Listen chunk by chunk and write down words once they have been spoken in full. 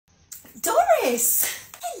Doris!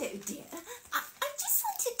 Hello, dear. I just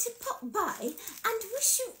wanted to pop by and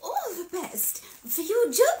wish you all the best for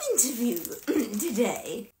your job interview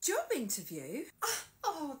today. Job interview?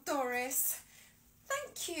 Oh, Doris,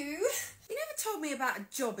 thank you. You never told me about a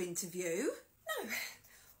job interview. No.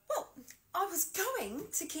 Well, I was going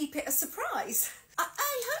to keep it a surprise. I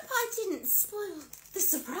hope I didn't spoil the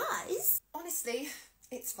surprise. Honestly,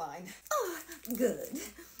 it's fine. Oh, good.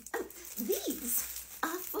 These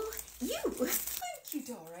are for you. Thank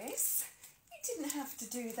you, Doris. You didn't have to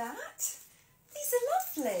do that. These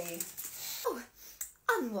are lovely. Oh,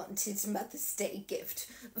 unwanted Mother's Day gift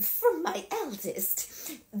from my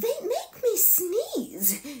eldest. They make me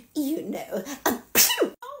sneeze, you know.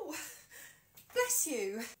 Oh, bless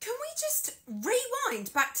you. Can we just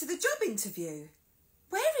rewind back to the job interview?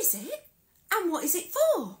 Where is it? And what is it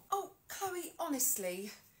for? Oh, Chloe,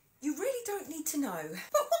 honestly, you really don't need to know.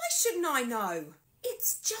 But why shouldn't I know?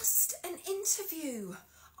 It's just an interview.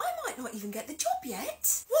 I might not even get the job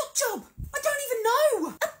yet. What job? I don't even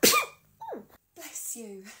know. Bless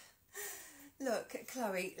you. Look,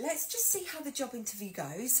 Chloe, let's just see how the job interview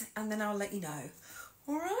goes and then I'll let you know.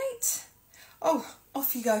 All right? Oh,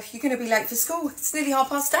 off you go. You're going to be late for school. It's nearly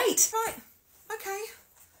 8:30. Right. Okay.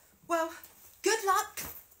 Well, good luck.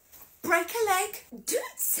 Break a leg.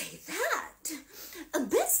 Don't say that.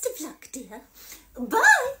 Best of luck, dear.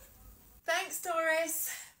 Bye. Thanks, Doris.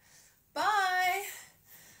 Bye.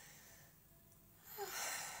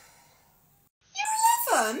 Year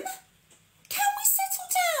 11? Can we settle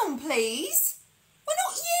down, please? We're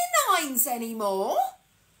not Year 9s anymore.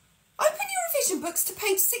 Open your revision books to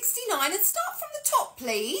page 69 and start from the top,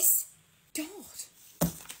 please. God,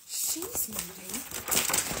 she's moody.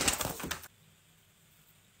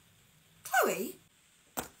 Chloe?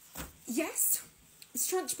 Yes? Miss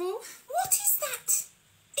Trunchbull? What is that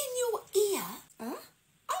in your ear?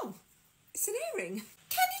 Oh, it's an earring.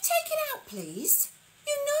 Can you take it out, please?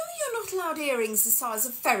 You know you're not allowed earrings the size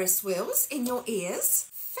of Ferris wheels in your ears.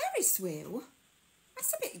 Ferris wheel?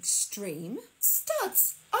 That's a bit extreme.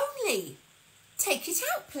 Studs only. Take it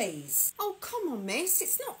out, please. Oh, come on, miss.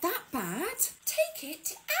 It's not that bad. Take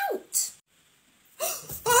it out.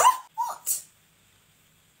 What?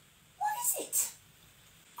 What is it?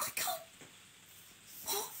 I can't...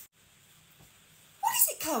 What? What is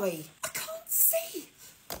it, Chloe? I can't see.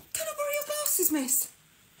 Can I borrow your glasses, miss?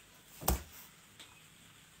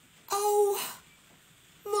 Oh,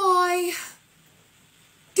 my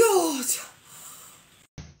God.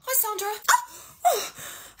 Hi, Sandra. Oh.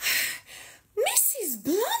 Mrs.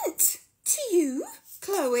 Blunt, to you,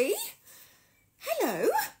 Chloe. Hello.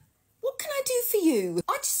 What can I do for you?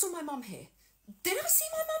 I just saw my mum here. Did I see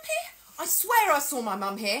my mum here? I swear I saw my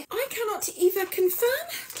mum here. I cannot either confirm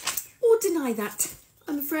or deny that,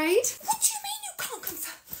 I'm afraid. What do you mean you can't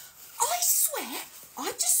confirm? I swear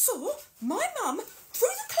I just saw my mum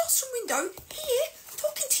through the classroom window here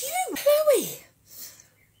talking to you. Chloe,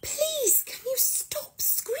 please can you stop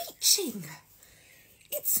screeching?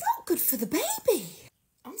 It's not good for the baby.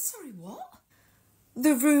 I'm sorry, what?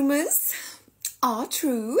 The rumours are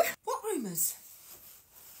true. What rumours?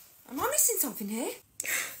 Am I missing something here?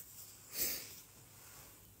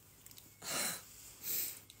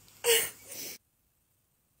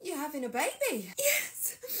 You're having a baby?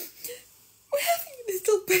 Yes. We're having a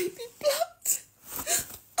little baby Blunt.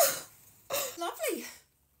 Lovely.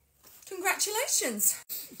 Congratulations.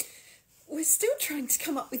 We're still trying to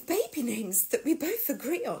come up with baby names that we both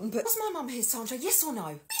agree on, but... Was my mum here, Sandra? Yes or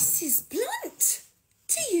no? Mrs. Blunt.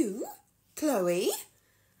 To you, Chloe.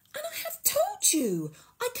 And I have told you,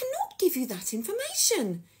 I cannot give you that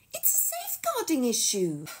information. It's a safeguarding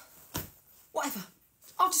issue. Whatever.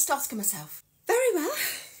 I'll just ask her myself. Very well.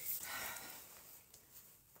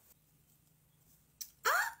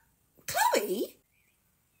 Chloe?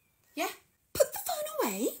 Yeah? Put the phone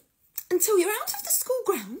away until you're out of the school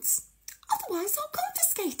grounds. Otherwise, I'll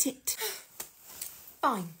confiscate it.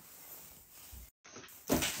 Fine.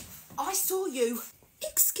 I saw you.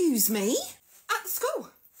 Excuse me? At the school.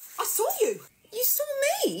 I saw you. You saw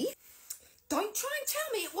me? Don't try and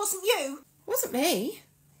tell me it wasn't you. Wasn't me.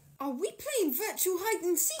 Are we playing virtual hide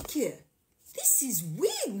and seek here? This is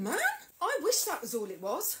weird, man. I wish that was all it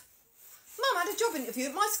was. Mum had a job interview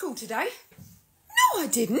at my school today. No, I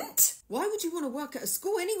didn't. Why would you want to work at a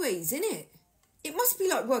school anyways, innit? It must be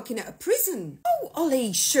like working at a prison. Oh,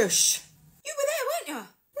 Ollie, shush. You were there, weren't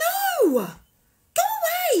you? No! Go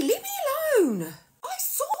away, leave me alone. I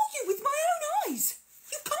saw you with my own eyes.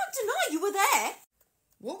 You can't deny you were there.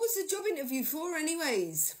 What was the job interview for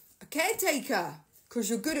anyways? A caretaker? 'Cause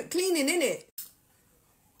you're good at cleaning, innit?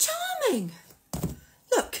 Charming.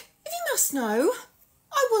 Look, if you must know,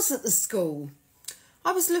 I was at the school.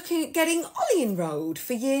 I was looking at getting Ollie enrolled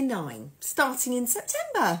for year 9, starting in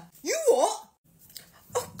September. You what?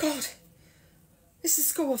 Oh, God. This is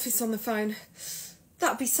the school office on the phone.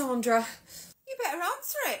 That'll be Sandra. You better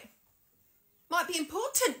answer it. Might be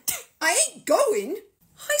important. I ain't going.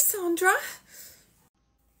 Hi, Sandra.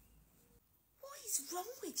 What is wrong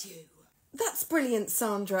with you? That's brilliant,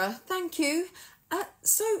 Sandra. Thank you.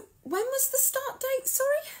 So, when was the start date,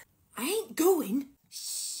 sorry? I ain't going.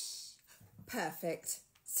 Shh. Perfect.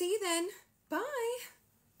 See you then. Bye.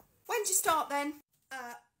 When'd you start then?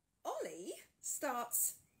 Ollie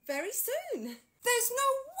starts very soon. There's no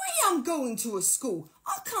way I'm going to a school.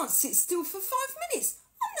 I can't sit still for 5 minutes.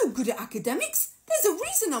 I'm no good at academics. There's a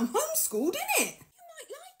reason I'm homeschooled, innit? You might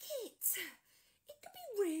like it. It could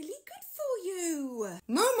be really good for you.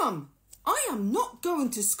 No, Mum. I am not going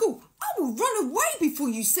to school. I will run away before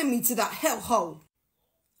you send me to that hellhole.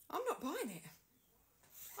 I'm not buying it.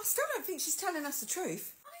 I still don't think she's telling us the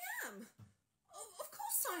truth. I am. Of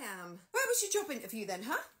course I am. Where was your job interview then,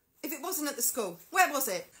 huh? If it wasn't at the school, where was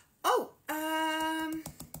it? Oh,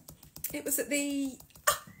 it was at the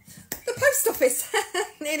post office.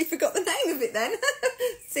 Nearly forgot the name of it then.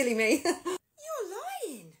 Silly me. You're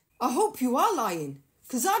lying. I hope you are lying,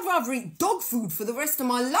 because I'd rather eat dog food for the rest of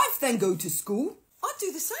my life than go to school. I'd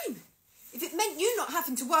do the same. If it meant you not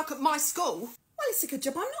having to work at my school. Well, it's a good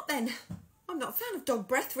job I'm not then. I'm not a fan of dog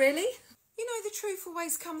breath, really. You know, the truth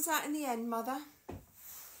always comes out in the end, Mother.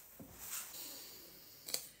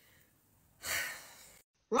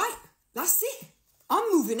 Right, that's it. I'm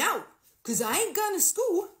moving out, because I ain't going to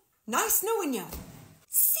school. Nice knowing you.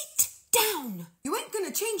 Sit down. You ain't going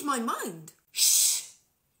to change my mind. Shh.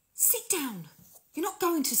 Sit down. You're not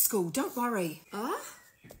going to school, don't worry. Huh?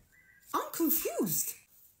 I'm confused.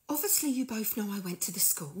 Obviously, you both know I went to the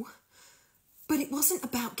school, but it wasn't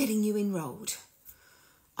about getting you enrolled.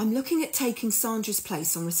 I'm looking at taking Sandra's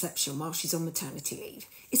place on reception while she's on maternity leave.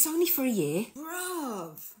 It's only for a year.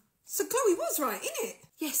 Bruv. So Chloe was right, innit?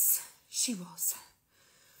 Yes, she was.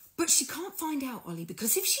 But she can't find out, Ollie,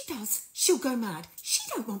 because if she does, she'll go mad. She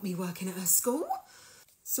don't want me working at her school.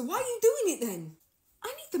 So why are you doing it then? I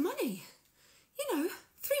need the money. You know,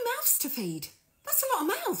 3 mouths to feed. That's a lot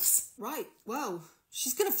of mouths. Right, well,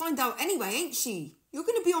 she's going to find out anyway, ain't she? You're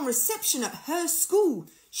going to be on reception at her school.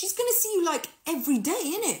 She's going to see you, like, every day,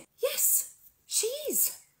 innit? Yes, she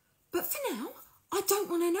is. But for now, I don't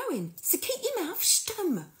want her knowing. So keep your mouth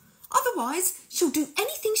stum. Otherwise, she'll do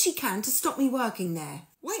anything she can to stop me working there.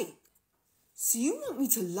 Wait, so you want me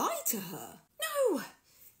to lie to her? No,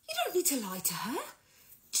 you don't need to lie to her.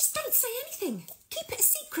 Just don't say anything. Keep it a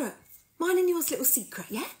secret. Mine and yours little secret,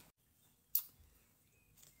 yeah?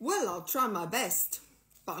 Well, I'll try my best.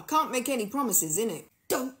 But I can't make any promises, innit?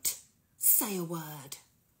 Don't say a word.